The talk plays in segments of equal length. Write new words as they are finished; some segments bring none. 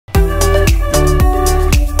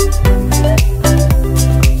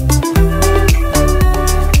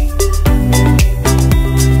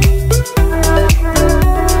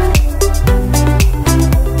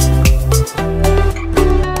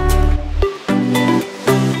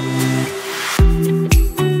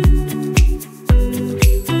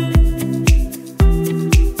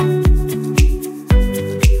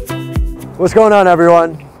What's going on,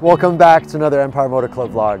 everyone? Welcome back to another Empire Motor Club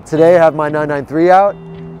vlog. Today I have my 993 out,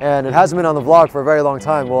 and it hasn't been on the vlog for a very long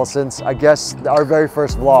time. Well, since I guess our very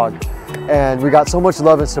first vlog, and we got so much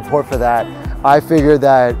love and support for that, I figured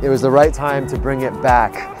that it was the right time to bring it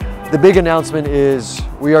back. The big announcement is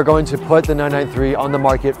we are going to put the 993 on the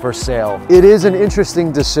market for sale. It is an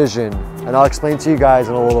interesting decision, and I'll explain to you guys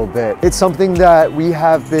in a little bit. It's something that we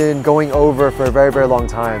have been going over for a very, very long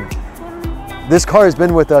time. This car has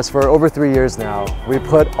been with us for over 3 years now. We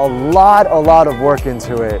put a lot of work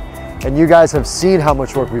into it, and you guys have seen how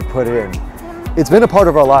much work we've put in. It's been a part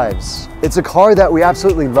of our lives. It's a car that we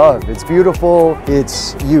absolutely love. It's beautiful,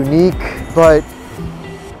 it's unique, but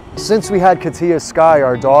since we had Katia Sky,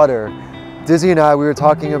 our daughter, Dizzy and I, we were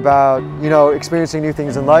talking about, experiencing new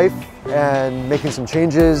things in life and making some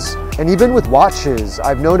changes. And even with watches,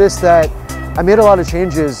 I've noticed that I made a lot of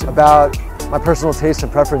changes about my personal tastes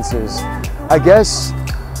and preferences. I guess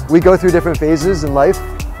we go through different phases in life,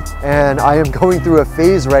 and I am going through a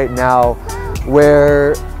phase right now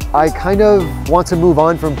where I kind of want to move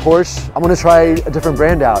on from Porsche. I'm gonna try a different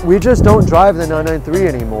brand out. We just don't drive the 993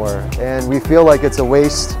 anymore, and we feel like it's a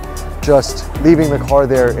waste just leaving the car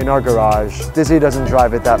there in our garage. Dizzy doesn't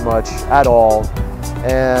drive it that much at all,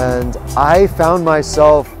 and I found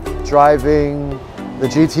myself driving the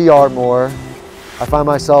GTR more. I find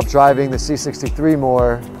myself driving the C63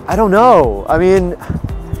 more. I don't know. I mean,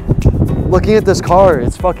 looking at this car,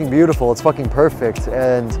 it's fucking beautiful. It's fucking perfect.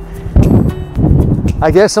 And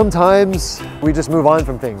I guess sometimes we just move on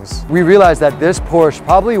from things. We realize that this Porsche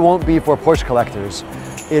probably won't be for Porsche collectors.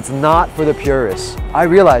 It's not for the purists. I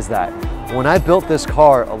realized that. When I built this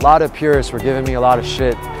car, a lot of purists were giving me a lot of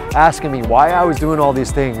shit, asking me why I was doing all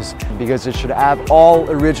these things, because it should have all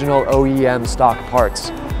original OEM stock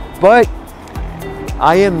parts. But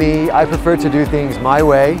I am me, I prefer to do things my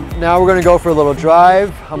way. Now we're gonna go for a little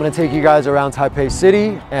drive. I'm gonna take you guys around Taipei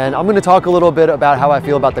City, and I'm gonna talk a little bit about how I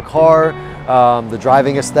feel about the car, the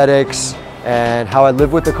driving aesthetics, and how I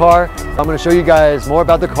live with the car. I'm gonna show you guys more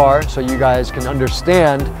about the car so you guys can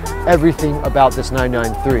understand everything about this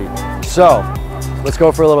 993. So, let's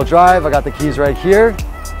go for a little drive. I got the keys right here.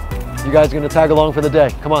 You guys are gonna tag along for the day.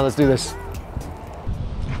 Come on, let's do this.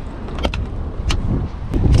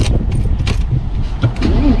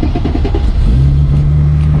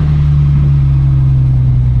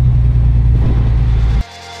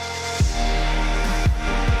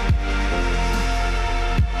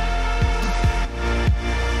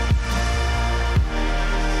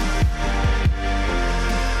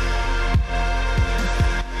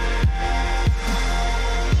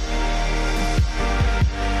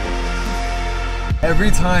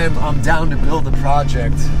 Every time I'm down to build a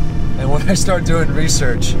project, and when I start doing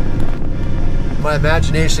research, my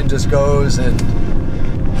imagination just goes, and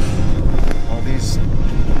all these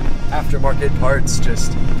aftermarket parts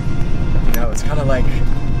just, it's kind of like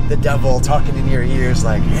the devil talking in your ears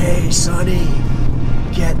like, hey Sonny,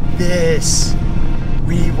 get this,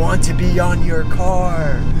 we want to be on your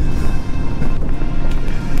car.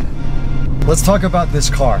 Let's talk about this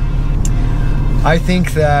car. I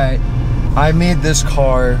think that I made this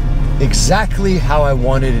car exactly how I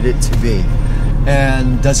wanted it to be.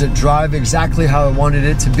 And does it drive exactly how I wanted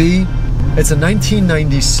it to be? It's a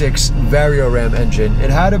 1996 Varioram engine.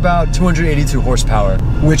 It had about 282 horsepower,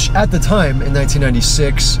 which at the time in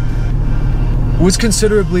 1996 was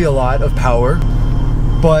considerably a lot of power,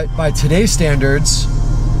 but by today's standards,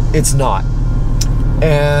 it's not.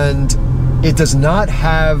 And it does not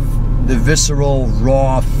have the visceral,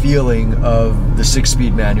 raw feeling of the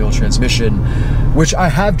 6-speed manual transmission, which I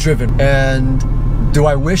have driven. And do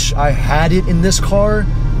I wish I had it in this car?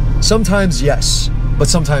 Sometimes yes, but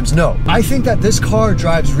sometimes no. I think that this car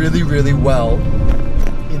drives really, really well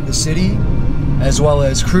in the city, as well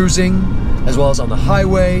as cruising, as well as on the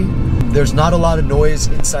highway. There's not a lot of noise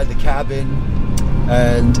inside the cabin,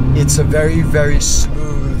 and it's a very, very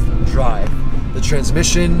smooth drive. The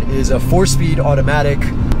transmission is a 4-speed automatic,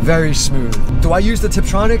 very smooth. Do I use the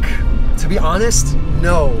Tiptronic? To be honest,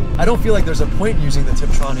 no. I don't feel like there's a point using the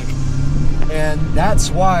Tiptronic. And that's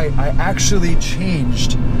why I actually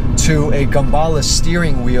changed to a Gambala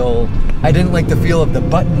steering wheel. I didn't like the feel of the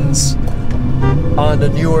buttons on the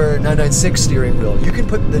newer 996 steering wheel. You can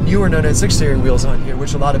put the newer 996 steering wheels on here,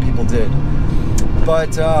 which a lot of people did.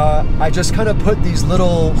 But I just kind of put these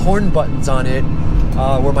little horn buttons on it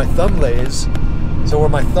where my thumb lays. So where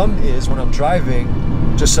my thumb is when I'm driving,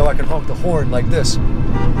 just so I can honk the horn like this.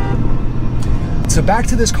 So back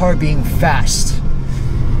to this car being fast.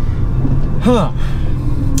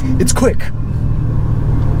 It's quick.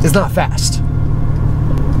 It's not fast.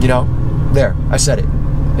 There, I said it.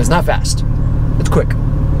 It's not fast. It's quick.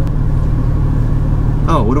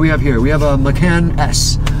 Oh, what do we have here? We have a Macan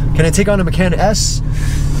S. Can I take on a Macan S?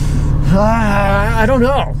 I don't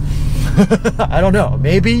know. I don't know.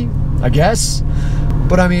 Maybe, I guess.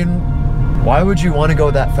 But I mean, why would you want to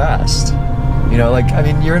go that fast? You know, like, I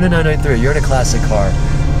mean, you're in a 993, you're in a classic car.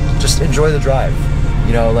 Just enjoy the drive.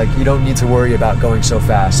 You know, like, you don't need to worry about going so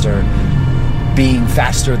fast or being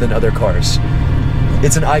faster than other cars.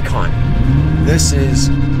 It's an icon. This is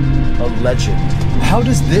a legend. How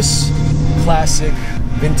does this classic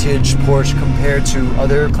vintage Porsche compare to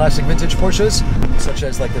other classic vintage Porsches, such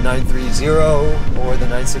as like the 930 or the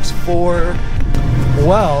 964?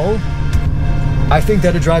 Well, I think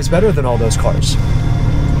that it drives better than all those cars.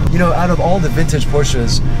 You know, out of all the vintage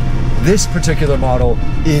Porsches, this particular model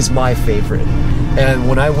is my favorite. And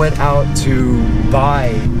when I went out to buy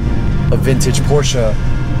a vintage Porsche,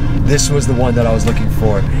 this was the one that I was looking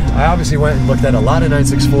for. I obviously went and looked at a lot of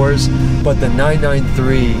 964s, but the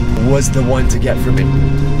 993 was the one to get for me.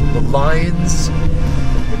 The lines,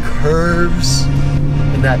 the curves,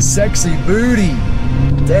 and that sexy booty.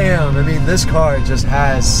 Damn, I mean, this car just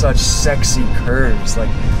has such sexy curves.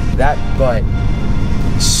 Like, that butt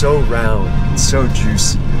is so round, so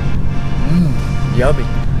juicy. Yummy.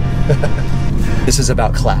 This is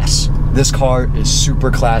about class. This car is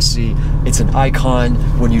super classy. It's an icon.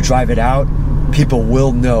 When you drive it out, people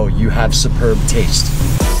will know you have superb taste.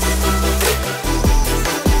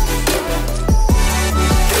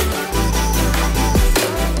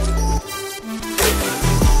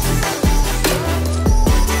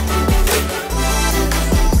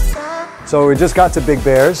 So we just got to Big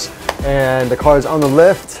Bear's and the car is on the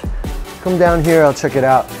lift. Come down here, I'll check it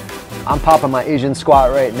out. I'm popping my Asian squat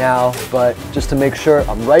right now, but just to make sure,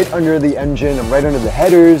 I'm right under the engine, I'm right under the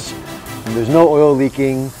headers, and there's no oil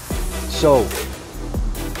leaking. So,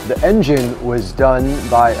 the engine was done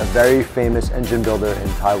by a very famous engine builder in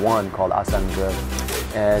Taiwan called Asange,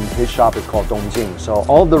 and his shop is called Dongjing. So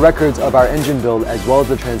all of the records of our engine build, as well as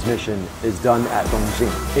the transmission, is done at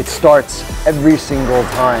Dongjing. It starts every single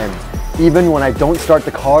time. Even when I don't start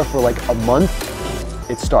the car for like a month,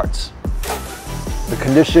 it starts. The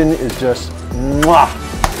condition is just mwah,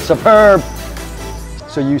 superb.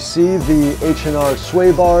 So you see the H&R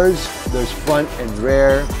sway bars, there's front and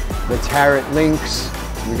rear, the Tarrant links,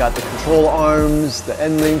 we got the control arms, the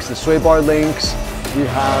end links, the sway bar links, we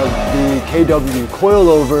have the KW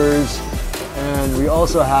coilovers, and we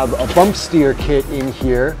also have a bump steer kit in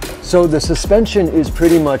here. So the suspension is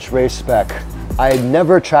pretty much race spec. I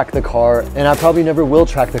never tracked the car, and I probably never will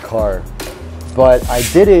track the car, but I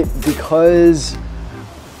did it because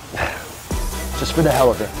just for the hell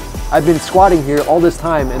of it. I've been squatting here all this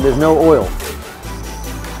time and there's no oil.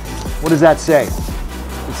 What does that say?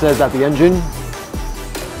 It says that the engine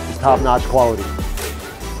is top-notch quality.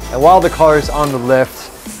 And while the car is on the lift,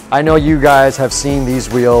 I know you guys have seen these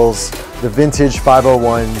wheels, the vintage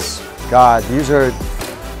 501s. God,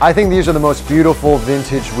 I think these are the most beautiful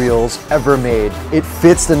vintage wheels ever made. It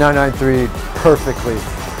fits the 993 perfectly.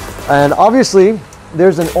 And obviously,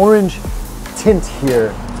 there's an orange tint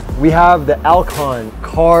here. We have the Alcon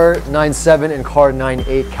Car 97 and Car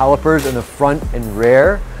 98 calipers in the front and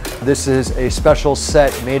rear. This is a special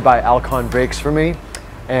set made by Alcon Brakes for me,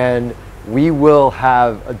 and we will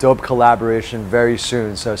have a dope collaboration very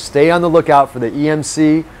soon. So stay on the lookout for the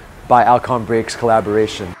EMC by Alcon Brakes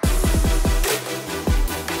collaboration.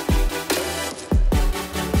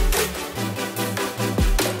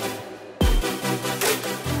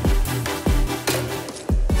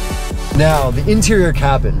 Now, the interior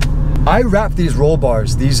cabin. I wrapped these roll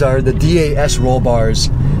bars. These are the DAS roll bars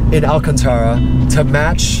in Alcantara to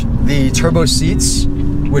match the turbo seats,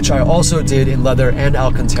 which I also did in leather and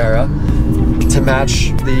Alcantara, to match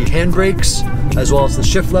the handbrakes, as well as the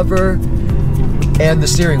shift lever and the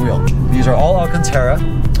steering wheel. These are all Alcantara.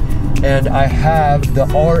 And I have the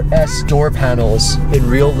RS door panels in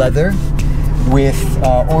real leather with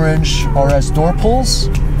orange RS door pulls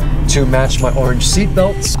to match my orange seat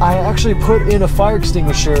belts. I actually put in a fire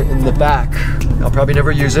extinguisher in the back. I'll probably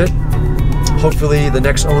never use it. Hopefully the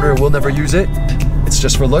next owner will never use it. It's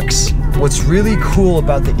just for looks. What's really cool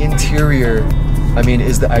about the interior, I mean,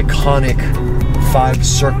 is the iconic 5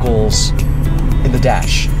 circles in the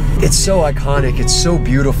dash. It's so iconic, it's so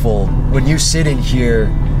beautiful. When you sit in here,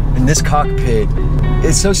 in this cockpit,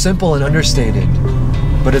 it's so simple and understated,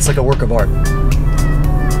 but it's like a work of art.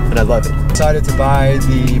 And I love it. Decided to buy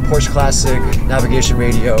the Porsche Classic Navigation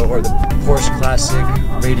Radio, or the Porsche Classic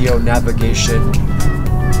Radio Navigation.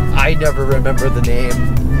 I never remember the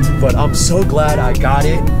name, but I'm so glad I got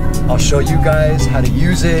it. I'll show you guys how to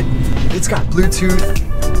use it. It's got Bluetooth.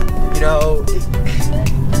 You know,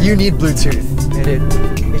 you need Bluetooth.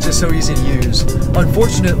 and it's just so easy to use.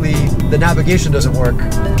 Unfortunately, the navigation doesn't work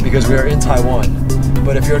because we are in Taiwan.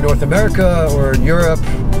 But if you're in North America or in Europe,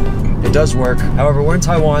 it does work. However, we're in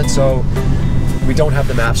Taiwan, so we don't have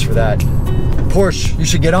the maps for that. Porsche, you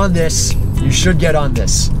should get on this. You should get on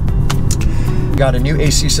this. Got a new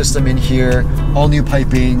AC system in here, all new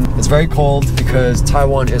piping. It's very cold because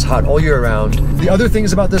Taiwan is hot all year round. The other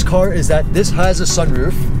things about this car is that this has a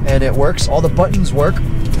sunroof and it works. All the buttons work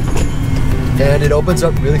and it opens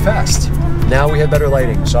up really fast. Now we have better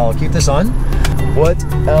lighting, so I'll keep this on. What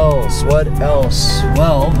else? What else?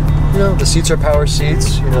 Well, you know, the seats are power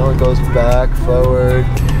seats. You know, it goes back, forward.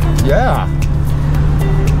 Yeah.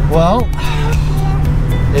 Well,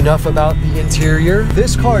 enough about the interior.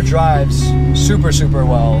 This car drives super, super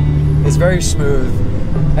well. It's very smooth.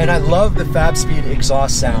 And I love the Fab-Speed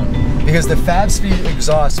exhaust sound because the Fab-Speed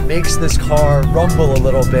exhaust makes this car rumble a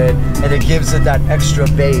little bit and it gives it that extra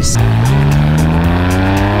bass.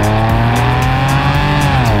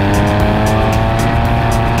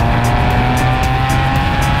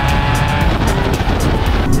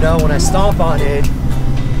 You know, when I stomp on it,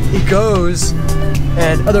 it goes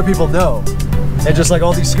and other people know. And just like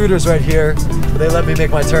all these scooters right here, they let me make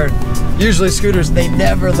my turn. Usually scooters, they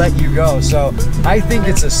never let you go. So I think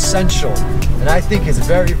it's essential and I think it's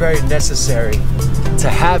very, very necessary to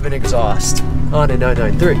have an exhaust on a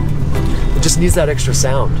 993. It just needs that extra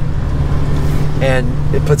sound. And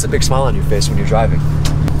it puts a big smile on your face when you're driving.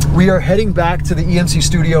 We are heading back to the EMC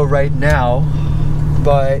studio right now,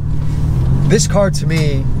 but this car to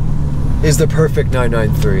me is the perfect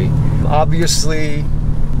 993. Obviously,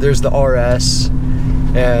 there's the RS,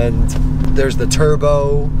 and there's the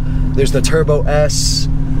Turbo, there's the Turbo S.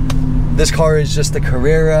 This car is just the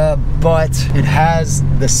Carrera, but it has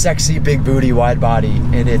the sexy big booty wide body,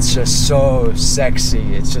 and it's just so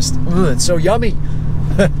sexy. It's just, it's so yummy.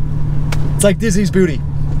 It's like Disney's booty.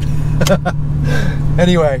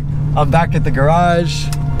 Anyway, I'm back at the garage.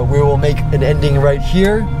 We will make an ending right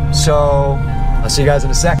here, so I'll see you guys in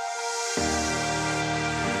a sec.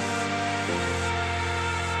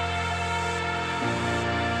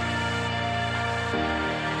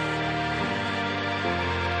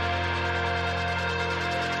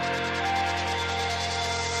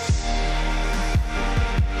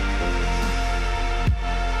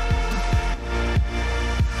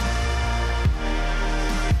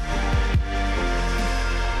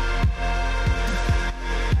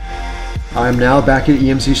 I'm now back at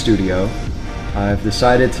EMC Studio. I've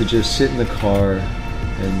decided to just sit in the car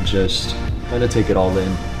and just kind of take it all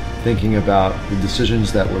in, thinking about the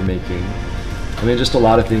decisions that we're making. I mean, just a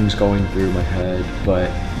lot of things going through my head, but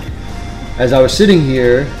as I was sitting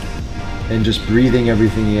here and just breathing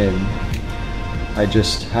everything in, I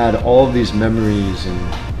just had all of these memories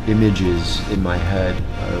and images in my head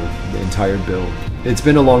of the entire build. It's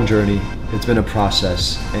been a long journey. It's been a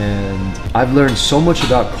process, and I've learned so much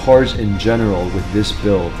about cars in general with this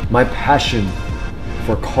build. My passion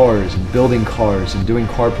for cars and building cars and doing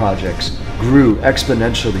car projects grew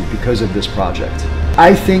exponentially because of this project.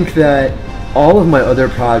 I think that all of my other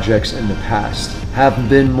projects in the past have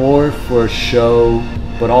been more for show,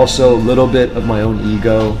 but also a little bit of my own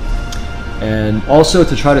ego, and also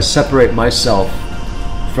to try to separate myself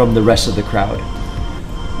from the rest of the crowd.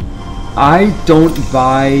 I don't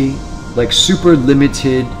buy like super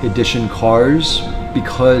limited edition cars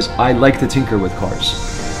because I like to tinker with cars.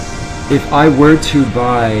 If I were to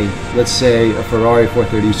buy, let's say, a Ferrari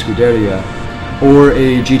 430 Scuderia or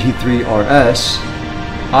a GT3 RS,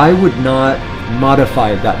 I would not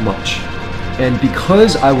modify it that much. And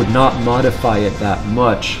because I would not modify it that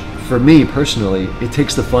much, for me personally, it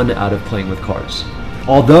takes the fun out of playing with cars.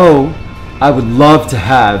 Although I would love to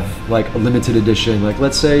have like a limited edition, like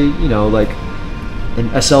let's say, you know, like an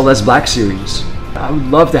SLS Black Series. I would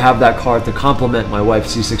love to have that car to complement my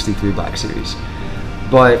wife's C63 Black Series.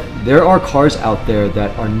 But there are cars out there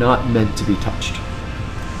that are not meant to be touched.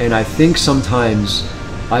 And I think sometimes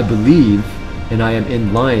I believe, and I am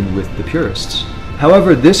in line with the purists.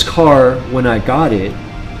 However, this car, when I got it,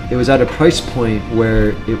 it was at a price point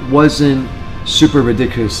where it wasn't super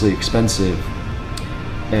ridiculously expensive.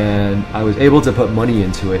 And I was able to put money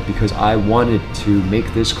into it because I wanted to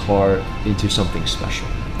make this car into something special.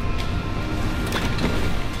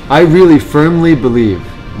 I really firmly believe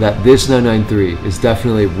that this 993 is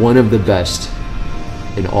definitely one of the best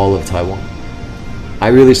in all of Taiwan. I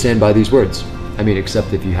really stand by these words. I mean,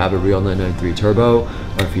 except if you have a real 993 Turbo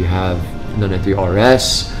or if you have 993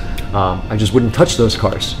 RS, I just wouldn't touch those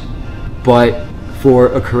cars. But for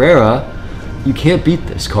a Carrera, you can't beat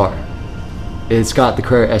this car. It's got the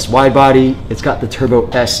Carrera S wide body. It's got the Turbo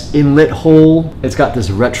S inlet hole. It's got this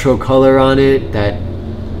retro color on it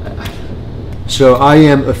So I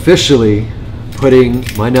am officially putting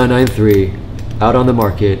my 993 out on the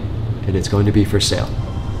market, and it's going to be for sale.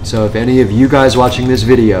 So if any of you guys watching this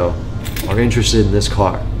video are interested in this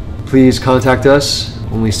car, please contact us.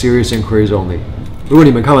 Only serious inquiries only. 如果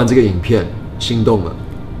你们看完这个影片心动了，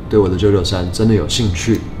对我的993真的有兴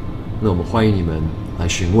趣，那我们欢迎你们来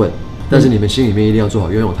询问。但是你们心里面一定要做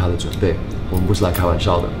好拥有它的准备。我们不是来开玩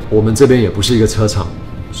笑的，我们这边也不是一个车厂，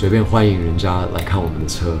随便欢迎人家来看我们的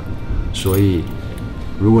车。所以，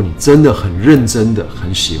如果你真的很认真的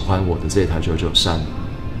很喜欢我的这台993，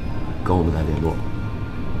跟我们来联络，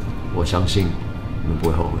我相信你们不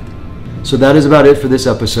会后悔的。So that is about it for this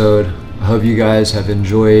episode. I hope you guys have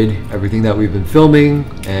enjoyed everything that we've been filming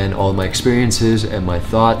and all my experiences and my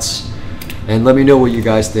thoughts. And let me know what you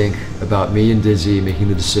guys think about me and Dizzy making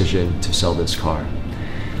the decision to sell this car.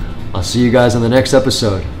 I'll see you guys on the next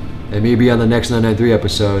episode. And maybe on the next 993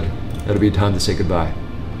 episode, it'll be time to say goodbye.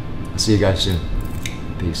 I'll see you guys soon.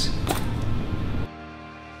 Peace.